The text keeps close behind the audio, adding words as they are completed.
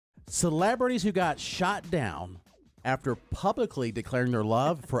Celebrities who got shot down after publicly declaring their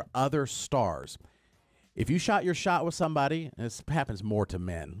love for other stars. If you shot your shot with somebody, and this happens more to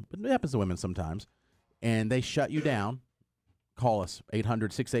men, but it happens to women sometimes, and they shut you down, call us,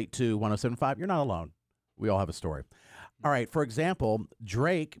 800-682-1075. You're not alone. We all have a story. All right, for example,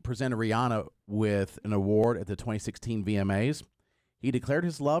 Drake presented Rihanna with an award at the 2016 VMAs. He declared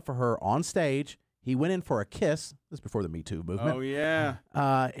his love for her on stage. He went in for a kiss. This is before the Me Too movement. Oh, yeah.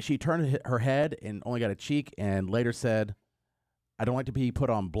 She turned her head and only got a cheek and later said, I don't like to be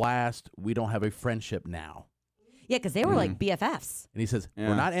put on blast. We don't have a friendship now. Yeah, because they were like BFFs. And he says,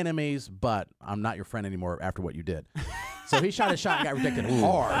 we're not enemies, but I'm not your friend anymore after what you did. So he shot a shot and got rejected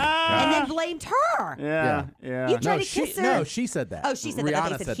hard. And then blamed her. Yeah. You tried to kiss her? No, she said that. Oh, she said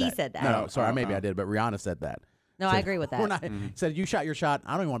Rihanna that. They said he said that. No, sorry, maybe I did, but Rihanna said that. No, I agree with that. We're not, said, you shot your shot.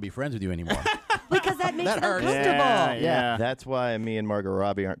 I don't even want to be friends with you anymore. Because that makes it hurts. uncomfortable. Yeah, that's why me and Margot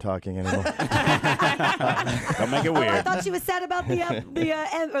Robbie aren't talking anymore. Don't make it weird. I thought she was sad about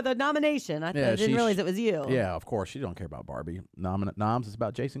the nomination. I didn't realize it was you. Yeah, of course. She don't care about Barbie. Noms is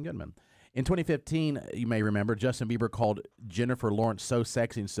about Jason Goodman. In 2015, you may remember, Justin Bieber called Jennifer Lawrence so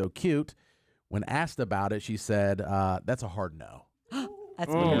sexy and so cute. When asked about it, she said, that's a hard no.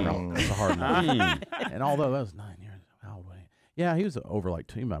 That's weird. That's a hard no. And although that was 9 years, how old was he? Yeah, he was over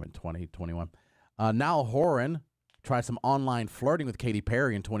like he might have been 20, 21. Niall Horan tried some online flirting with Katy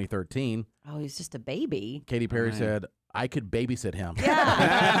Perry in 2013. Oh, he's just a baby. Katy Perry said, I could babysit him. Yeah.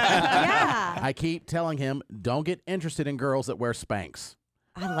 Yeah. I keep telling him, don't get interested in girls that wear Spanx.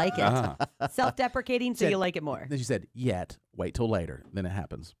 I like it. Self-deprecating, so you like it more. Then she said, yet, wait till later. Then it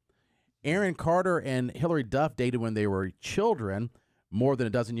happens. Aaron Carter and Hillary Duff dated when they were children. More than a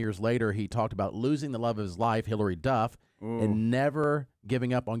dozen years later, he talked about losing the love of his life, Hillary Duff, and never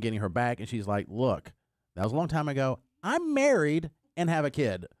giving up on getting her back. And she's like, look, that was a long time ago. I'm married and have a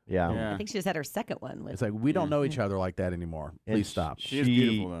kid. Yeah. I think she just had her second one. It's like, we don't know each other like that anymore. Please stop. She is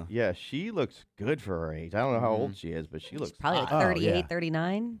beautiful, though. Yeah, she looks good for her age. I don't know how old she is, but she looks probably like hot. 38,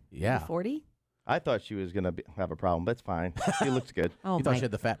 39, yeah, 40. I thought she was going to have a problem, but it's fine. She looks good. Oh, you thought she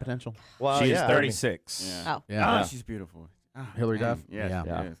had the fat potential? Well, she yeah, is 36. Oh. Yeah. Oh, she's beautiful. Oh, Hillary Duff? Yeah.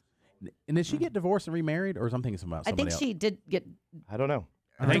 Yeah. And did she get divorced and remarried, or something? About I think she did get. I don't know.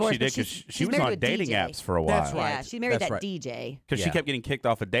 I think she divorced, did but because she she's was married on to a dating DJ. apps for a while. That's right. Yeah, she married That's that right. DJ. Because she kept getting kicked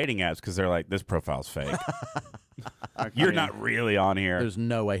off of dating apps because they're like, this profile's fake. You're not really on here. There's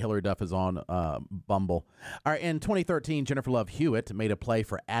no way Hillary Duff is on Bumble. All right, in 2013, Jennifer Love Hewitt made a play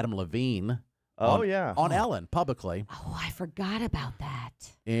for Adam Levine. Oh, yeah. On Ellen, publicly. Oh, I forgot about that.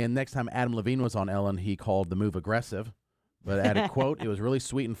 And next time Adam Levine was on Ellen, he called the move aggressive, but added, quote, it was really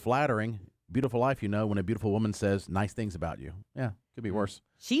sweet and flattering. Beautiful life, you know, when a beautiful woman says nice things about you. Yeah, could be worse.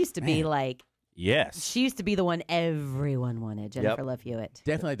 She used to be like, yes. she used to be the one everyone wanted, Jennifer Love Hewitt.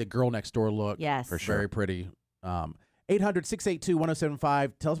 Definitely the girl next door look. Yes. For sure. Very pretty.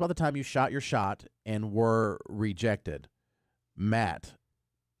 800-682-1075. Tell us about the time you shot your shot and were rejected. Matt,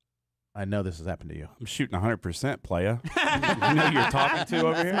 I know this has happened to you. I'm shooting 100%, playa. You know who you're talking to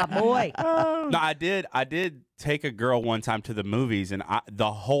over here? My boy. No, I did take a girl one time to the movies, and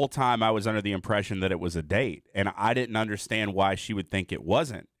the whole time I was under the impression that it was a date, and I didn't understand why she would think it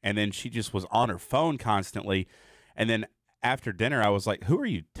wasn't. And then she just was on her phone constantly, and then after dinner, I was like, who are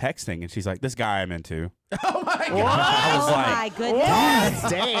you texting? And she's like, this guy I'm into. Oh, my God. I was like, my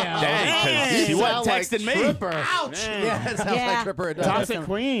goodness. dang, because she wasn't texting me. Ouch. Yeah, that sounds like Tripper. It does. Toxic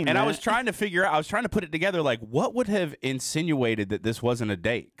queen. And I was trying to figure out, I was trying to put it together, like, what would have insinuated that this wasn't a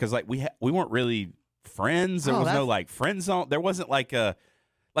date? Because, like, we weren't really friends. There was no, like, friend zone. There wasn't, like,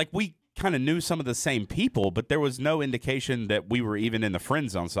 we kind of knew some of the same people, but there was no indication that we were even in the friend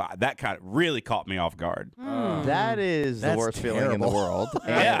zone. So that kind of really caught me off guard. That is the worst feeling in the world.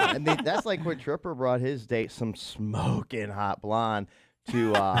 Yeah. And that's like when Tripper brought his date, some smoking hot blonde,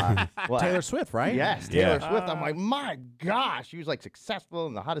 to Taylor Swift, right? Yes, Taylor Swift. I'm like, my gosh, she was like successful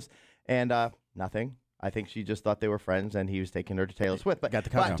and the hottest, and nothing. I think she just thought they were friends, and he was taking her to Taylor Swift. But got the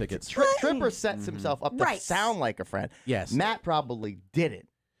concert tickets. Tripper sets himself up to sound like a friend. Yes, Matt probably didn't.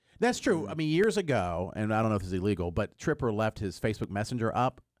 That's true. I mean, years ago, and I don't know if it's illegal, but Tripper left his Facebook Messenger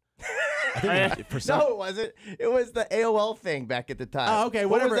up. I think no, it wasn't. It was the AOL thing back at the time. Oh, okay.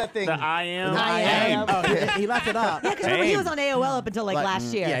 What whatever. was that thing? The IM. Oh, he left it up. Yeah, because he was on AOL up until like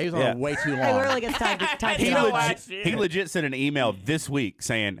last year. Yeah, he was on it way too long. Hey, we're like, it's time to He legit sent an email this week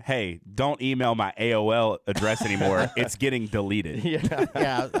saying, hey, don't email my AOL address anymore. It's getting deleted.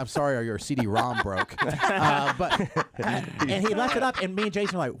 Yeah, I'm sorry your CD-ROM broke. And he left it up, and me and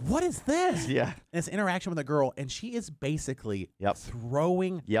Jason were like, what is this? Yeah. And it's interaction with a girl, and she is basically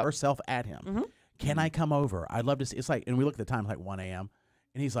throwing herself at him. Can I come over? I'd love to see. It's like, and we look at the time, it's like 1 a.m.,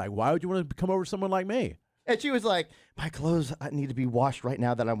 And he's like, why would you want to come over to someone like me? And she was like, my clothes need to be washed right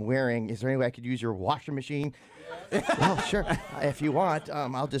now that I'm wearing. Is there any way I could use your washing machine? Well, sure. If you want,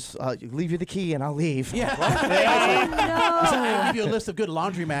 I'll just leave you the key and I'll leave. Yeah. Oh, no. So I'll give you a list of good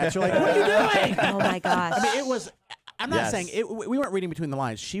laundry mats. You're like, what are you doing? Oh, my gosh. I mean, it was, I'm not saying, we weren't reading between the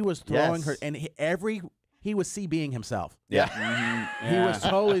lines. She was throwing her, and he was CBing himself. Yeah. He was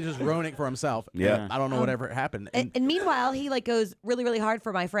totally just ruining it for himself. Yeah. I don't know whatever happened. And meanwhile, he like goes really, really hard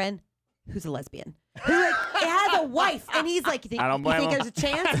for my friend who's a lesbian. Who like has a wife, and he's like, you think there's a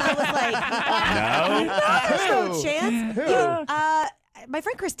chance? And I was like, no, there's no chance. My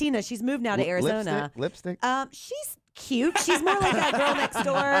friend Christina, she's moved now to Arizona. Lipstick? She's cute. She's more like a girl next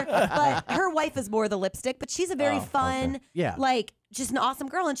door, but her wife is more the lipstick. But she's a very fun, like just an awesome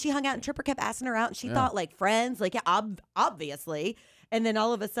girl. And she hung out, and Tripper kept asking her out, and she thought like friends, like obviously. And then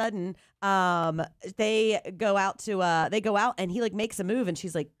all of a sudden, they go out, and he like makes a move, and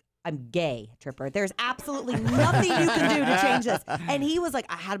she's like, I'm gay, Tripper. There's absolutely nothing you can do to change this. And he was like,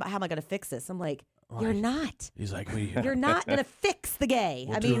 how am I going to fix this? I'm like, you're not. He's like, you're not going to fix the gay.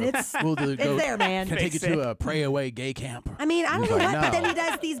 It's there, man. Can take you to a pray away gay camp. I mean, I don't know what, but then he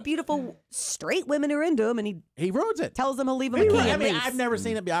does these beautiful straight women who are into him, and he ruins it. Tells them he'll leave him a key. I mean, I've never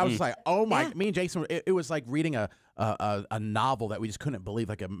seen it. I was like, oh my. Me and Jason, it was like reading a novel that we just couldn't believe,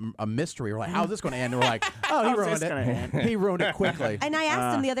 like a mystery. We're like, how's this going to end? And we're like, oh, he ruined it. He ruined it quickly. And I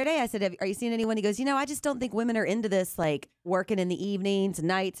asked him the other day, I said, are you seeing anyone? He goes, I just don't think women are into this, like working in the evenings and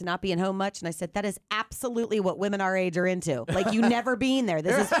nights and not being home much. And I said, that is absolutely what women our age are into. Like, you never being there.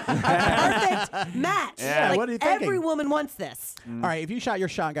 This is a perfect match. Yeah, like, what are you thinking? every woman wants this. All right, if you shot your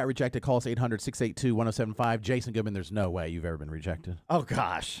shot and got rejected, call us 800-682-1075. Jason Goodman, there's no way you've ever been rejected. Oh,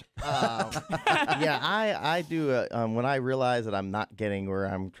 gosh. Yeah, I do. When I realize that I'm not getting where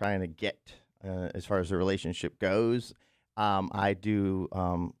I'm trying to get as far as the relationship goes, I do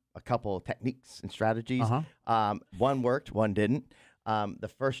a couple of techniques and strategies. One worked, one didn't. The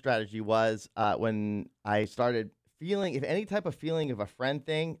first strategy was when I started feeling, if any type of feeling of a friend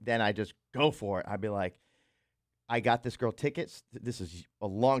thing, then I just go for it. I'd be like, I got this girl tickets. This is a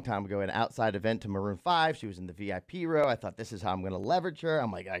long time ago, an outside event to Maroon 5. She was in the VIP row. I thought, this is how I'm going to leverage her.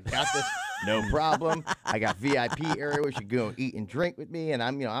 I'm like, I got this, no problem. I got VIP area where she could go eat and drink with me, and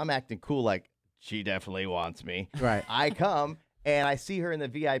I'm acting cool, like she definitely wants me. Right. I come and I see her in the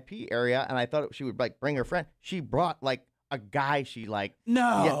VIP area, and I thought she would like bring her friend. She brought like a guy she like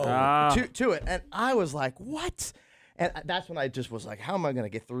to it, and I was like, what? And that's when I just was like, how am I going to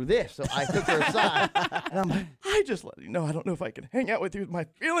get through this? So I took her aside, and I'm like, I just let you know, I don't know if I can hang out with you. My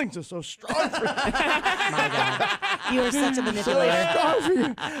feelings are so strong for you. My God. You are such a manipulator. So strong for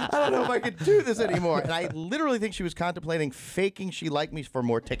you. I don't know if I could do this anymore. And I literally think she was contemplating faking she liked me for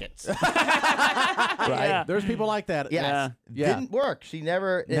more tickets. Right? Yeah. There's people like that. Yes. Yeah. Didn't work. She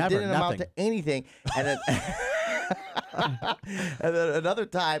never, it didn't amount to anything. And then, and then another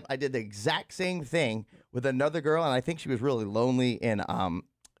time, I did the exact same thing with another girl, and I think she was really lonely in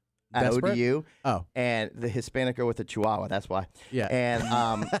at ODU. Oh. And the Hispanic girl with the Chihuahua, that's why. Yeah.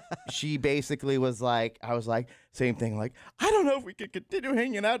 And she basically was like, I was like, same thing, like, I don't know if we could continue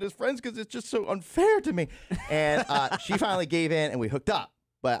hanging out as friends because it's just so unfair to me. And she finally gave in, and we hooked up.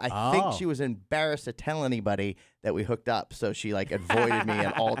 But I think she was embarrassed to tell anybody that we hooked up, so she like avoided me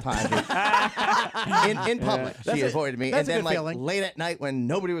at all times. in public, she avoided me. And then like late at night when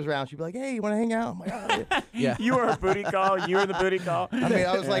nobody was around, she'd be like, "Hey, you want to hang out?" I'm like, "Oh, yeah." You were a booty call. You were the booty call. I mean,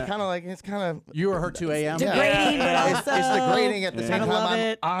 I was like, kind of like, it's kind of. You were her 2 a.m. Degrading, but also it's degrading at the same time.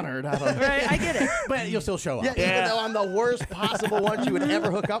 I'm honored. I don't know. Right, I get it. But you'll still show up. Yeah, even though I'm the worst possible one she would ever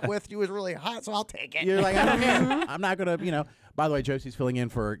hook up with, she was really hot, so I'll take it. You're like, I don't care. I'm not gonna, By the way, Josie's filling in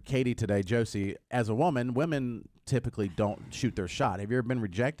for Katie today. Josie, as a woman, women typically don't shoot their shot. Have you ever been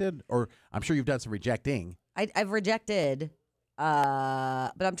rejected? Or I'm sure you've done some rejecting. I've rejected, but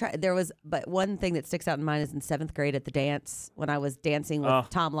I'm trying. But one thing that sticks out in mind is in 7th grade at the dance when I was dancing with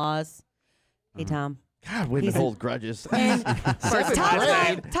Tom Laws. Hey, Tom. God, women hold grudges. And Tom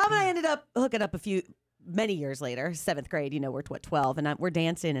and I ended up hooking up many years later, 7th grade. We're 12, and we're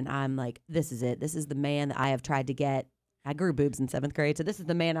dancing, and I'm like, this is it. This is the man that I have tried to get. I grew boobs in 7th grade, so this is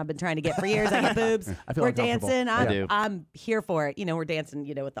the man I've been trying to get for years. I get boobs. We're dancing. I'm here for it. We're dancing,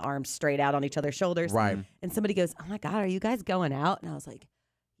 with the arms straight out on each other's shoulders. Right. And somebody goes, "Oh my God, are you guys going out?" And I was like,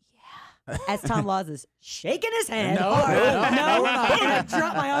 "Yeah." As Tom Laws is shaking his head. No. And I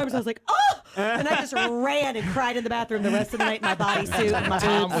dropped my arms. I was like, "Oh!" And I just ran and cried in the bathroom the rest of the night in my bodysuit and my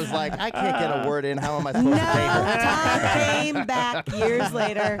Tom boots. was like, I can't get a word in. How am I supposed to pay her? Tom came back years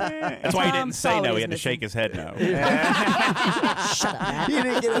later. That's why he didn't say no. He had to shake his head no. Shut up, Matt. He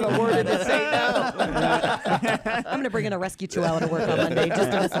didn't get a word in to say no. I'm going to bring in a rescue chihuahua to work on Monday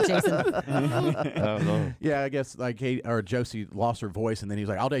just to listen to Jason. Yeah, I guess like Kate or Josie lost her voice, and then he was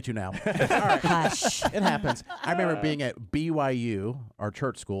like, "I'll date you now." All right. Hush. It happens. I remember being at BYU, our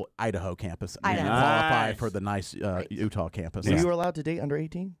church school, Idaho campus. And Idaho. qualified Nice. for the nice Utah campus. So you were allowed to date under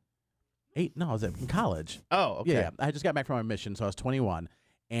 18? No, I was in college. Oh, okay. Yeah, I just got back from my mission, so I was 21.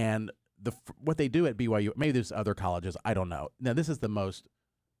 And what they do at BYU, maybe there's other colleges, I don't know. Now, this is the most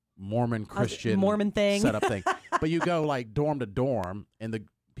Mormon Christian Mormon thing. setup thing. But you go like dorm to dorm, and the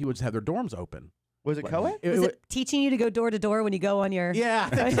people just have their dorms open. Was it co-ed? Is it teaching you to go door to door when you go on your... Yeah,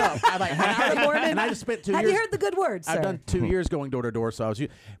 I think so. And I just spent 2 years. Have you heard the good words, sir? I've done 2 years going door to door, so I was.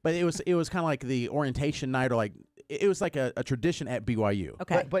 But it was kind of like the orientation night, or like it was like a tradition at BYU.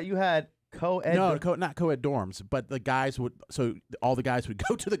 Okay. But you had co-ed. No, not co-ed dorms, but the guys would. So all the guys would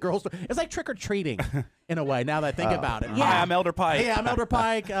go to the girls' dorm. It's like trick or treating in a way. Now that I think about it. Yeah. Hi, I'm Elder Pike. Yeah, I'm Elder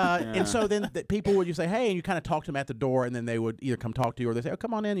Pike. And so then people would say, hey, and you kind of talk to them at the door, and then they would either come talk to you, or they say, oh,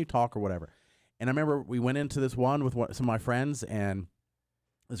 come on in, you talk or whatever. And I remember we went into this one with some of my friends, and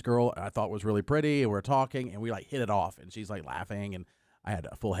this girl I thought was really pretty, and we were talking, and we like hit it off, and she's like laughing, and I had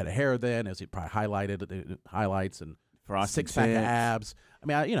a full head of hair then, as he probably highlighted highlights and Frosted 6-pack of tips. abs. I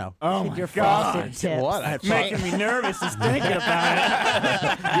mean, Oh Your my frosted God. tips. What? I had Making me nervous just thinking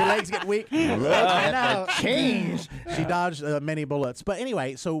about it. Your legs get weak. I know. Change. She dodged many bullets. But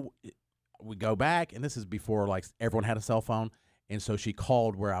anyway, so we go back, and this is before like everyone had a cell phone, and so she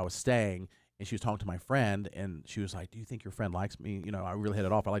called where I was staying, and she was talking to my friend, and she was like, do you think your friend likes me? You know, I really hit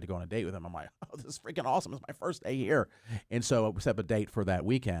it off. I'd like to go on a date with him. I'm like, oh, this is freaking awesome. It's my first day here. And so we set up a date for that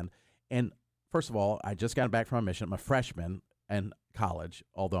weekend. And first of all, I just got back from my mission. I'm a freshman in college,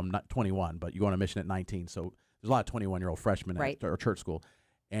 although I'm not 21, but you go on a mission at 19. So there's a lot of 21-year-old freshmen at our church school.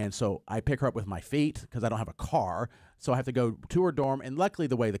 And so I pick her up with my feet because I don't have a car. So I have to go to her dorm. And luckily,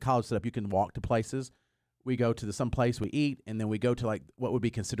 the way the college set up, you can walk to places. We go to some place, we eat, and then we go to like what would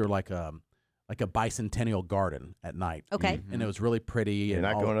be considered like a bicentennial garden at night. Okay. And it was really pretty. You're and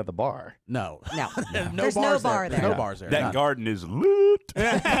not going to the bar. No. No. There's no bar there. No bars there. That None. garden is lit.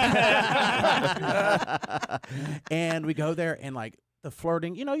 And we go there, and like the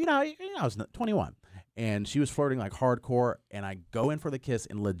flirting, I was 21, and she was flirting like hardcore, and I go in for the kiss,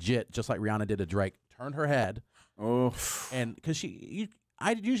 and legit, just like Rihanna did to Drake, turned her head, and because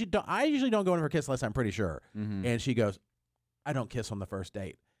I usually don't go in for a kiss unless I'm pretty sure, and she goes, I don't kiss on the first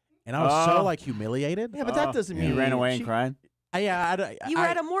date, and I was so like humiliated. Yeah, but that doesn't mean You ran away and cried? You were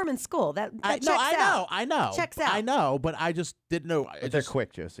at a Mormon school. That checks out. I know. Checks out. I know, but I just didn't know. They're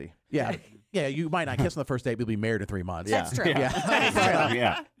quick, Josie. Yeah. Yeah, you might not kiss on the first date, but you'll be married in 3 months. That's true.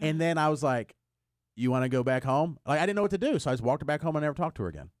 Yeah. And then I was like, you want to go back home? Like, I didn't know what to do, so I just walked her back home and never talked to her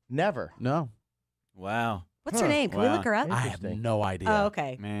again. Never. No. Wow. What's her name? Can we Wow. look her up? I have no idea. Oh,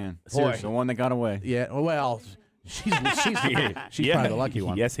 okay. Man. Seriously. The one that got away. Yeah, well, she's probably the lucky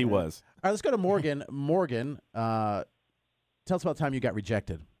one. Yes, he was. All right, let's go to Morgan. Morgan, tell us about the time you got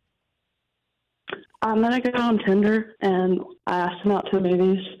rejected. I met a guy on Tinder, and I asked him out to the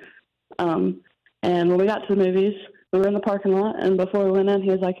movies. And when we got to the movies, we were in the parking lot, and before we went in, he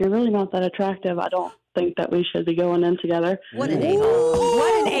was like, "You're really not that attractive. I don't think that we should be going in together." What an a-hole.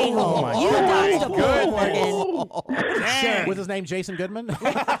 What an a-hole. my You God. dodged a bullet, Morgan. Was his name Jason Goodman? His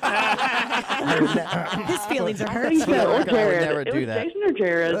feelings are I hurt. think so. Or I would Jared. never It do was that. Jason or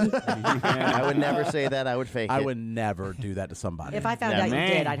Jared. I would never say that. I would fake it. I would never do that to somebody. If I found Yeah, out man.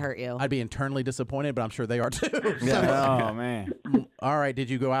 you did, I'd hurt you. I'd be internally disappointed, but I'm sure they are too. Oh, man. All right, did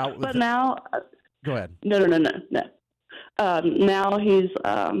you go out with But now, Go ahead. no. Now he's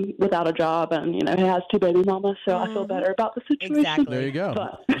without a job, and he has 2 baby mamas, so I feel better about the situation. Exactly. There you go.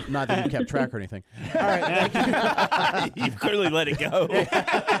 But Not that you kept track or anything. All right, thank you. You've clearly let it go.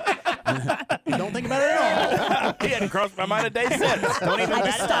 Don't think about it at all. He hadn't crossed my mind a day since. Don't even I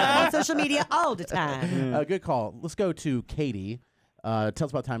just stalk him on social media all the time. Good call. Let's go to Katie. Tell us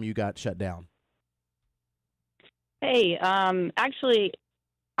about the time you got shut down. Hey, actually,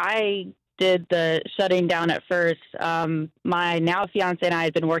 I did the shutting down at first. My now fiance and I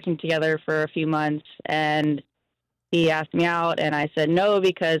had been working together for a few months, and he asked me out, and I said no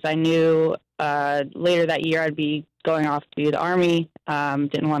because I knew later that year I'd be going off to the Army.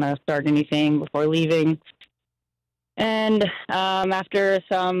 Didn't want to start anything before leaving. And after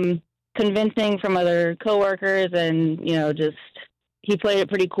some convincing from other coworkers and, just he played it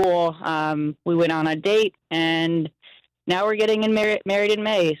pretty cool, we went on a date, and now we're getting married in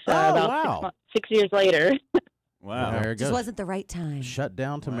May. So about 6 years later. Wow. There it goes. Just wasn't the right time. Shut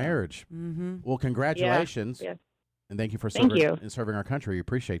down to marriage. Mm-hmm. Well, congratulations. Yeah. And thank you for serving our country. We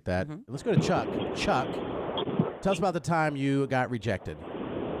appreciate that. Let's go to Chuck. Chuck, tell us about the time you got rejected.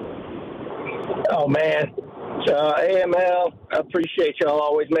 Oh, man. So, AML, I appreciate y'all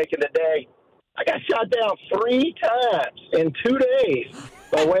always making the day. I got shot down 3 times in 2 days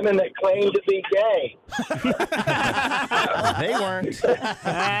by women that claim to be gay. They weren't.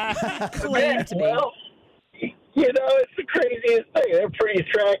 Claim to be. Well, you know, it's the craziest thing. They're pretty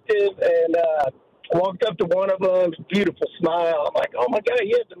attractive, and I walked up to one of them, beautiful smile. I'm like, oh, my God,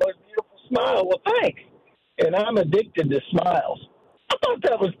 you have the most beautiful smile. Well, thanks. And I'm addicted to smiles. I thought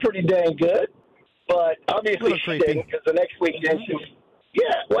that was pretty dang good, but obviously she didn't, because the next weekend she was,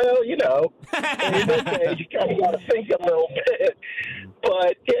 yeah, well, you know, in this age, you kind of got to think a little bit.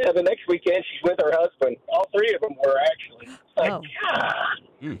 But, yeah, the next weekend she's with her husband. All 3 of them were, actually. Like,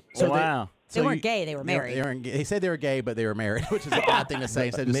 God. So wow. They weren't gay. They were married. They said they were gay, but they were married, which is an odd thing to say.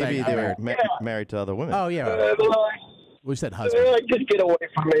 Instead of Maybe saying, they were married to other women. Oh, yeah. We said husband. They're like, just get away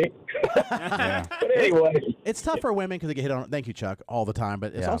from me. But anyway. It's tough for women because they get hit on, thank you, Chuck, all the time,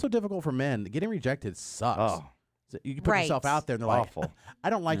 but it's also difficult for men. Getting rejected sucks. Oh. So you can put yourself out there and they're Awful. like, I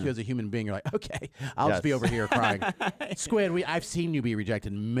don't like you as a human being. You're like, okay, I'll just be over here crying. Squid, I've seen you be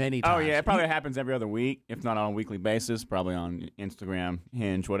rejected many times. Oh, yeah, it probably happens every other week, if not on a weekly basis, probably on Instagram,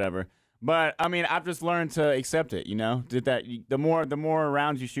 Hinge, whatever. But I mean, I've just learned to accept it. You know, the more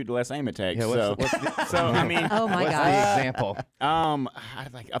rounds you shoot, the less aim it takes. Yeah, so I mean, Oh my what's God. the example?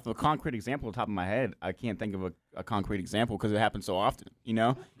 like of a concrete example on top of my head, I can't think of a concrete example because it happens so often. You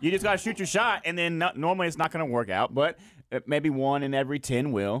know, you just gotta shoot your shot, and then normally it's not gonna work out, but maybe 1 in every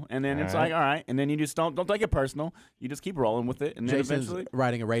 10 will, and then it's like, all right, and then you just don't take it personal. You just keep rolling with it, and then Jason's eventually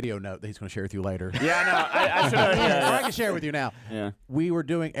writing a radio note that he's going to share with you later. Yeah, I know. I should have. I can share it with you now. Yeah.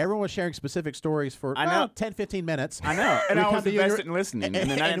 Everyone was sharing specific stories for 10, 15 minutes. I know. And We I come was to you, invested in listening,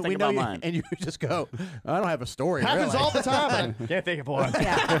 and then I didn't think about mine. And you just go, I don't have a story. Happens really. all the time. I can't think of one.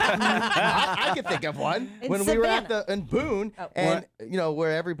 I can think of one. When we were at in Boone, and you know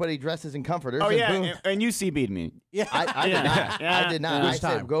where everybody dresses in comforters. Oh in yeah, Boone, and you CB'd me. Yeah. I did not. Yeah. I did not. Which I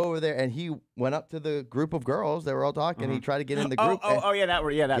time? said go over there, and he went up to the group of girls. They were all talking. He tried to get in the group.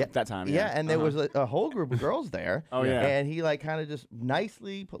 That time. Yeah, and there was a whole group of girls there. Oh, yeah. And he like kind of just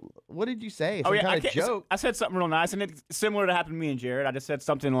nicely. What did you say? Some Oh yeah, kind of joke. I said something real nice, and it's similar to happened to me and Jared. I just said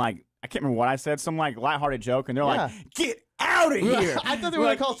something like, I can't remember what I said, some like lighthearted joke, and they're like, "Get out of here!" I thought they were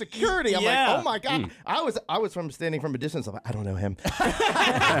going to call security. I'm Yeah. like, oh my God. I was standing from a distance. I'm like, I don't know him.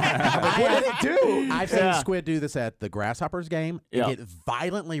 I'm like, what did he do? I've seen Squid do this at the Grasshoppers game and get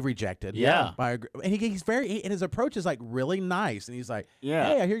violently rejected. Yeah. By and he's and his approach is like really nice. And he's like, Yeah.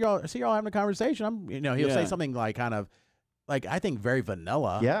 hey, I see y'all having a conversation. He'll say something like kind of like, I think very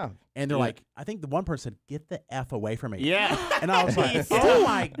vanilla. Yeah. And they're like, I think the one person said, get the F away from me. Yeah. And I was like, oh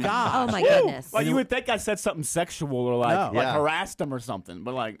my God. Oh my goodness. Like you would think I said something sexual or like No. harassed him or something,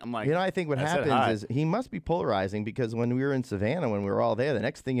 but like I'm like, You know, I think what I said hi. happens is he must be polarizing because when we were in Savannah, when we were all there, the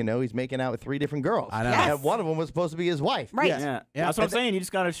next thing you know, he's making out with 3 different girls. I know. Yes. And one of them was supposed to be his wife. Right. Yeah. That's what I'm saying. You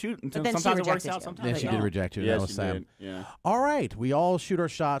just gotta shoot until then she sometimes it works rejected out. you. Sometimes Yeah, it she don't. did reject you. Yeah, That was she sad. did. Yeah. All right. We all shoot our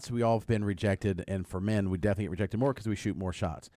shots. We all have been rejected. And for men, we definitely get rejected more because we shoot more shots.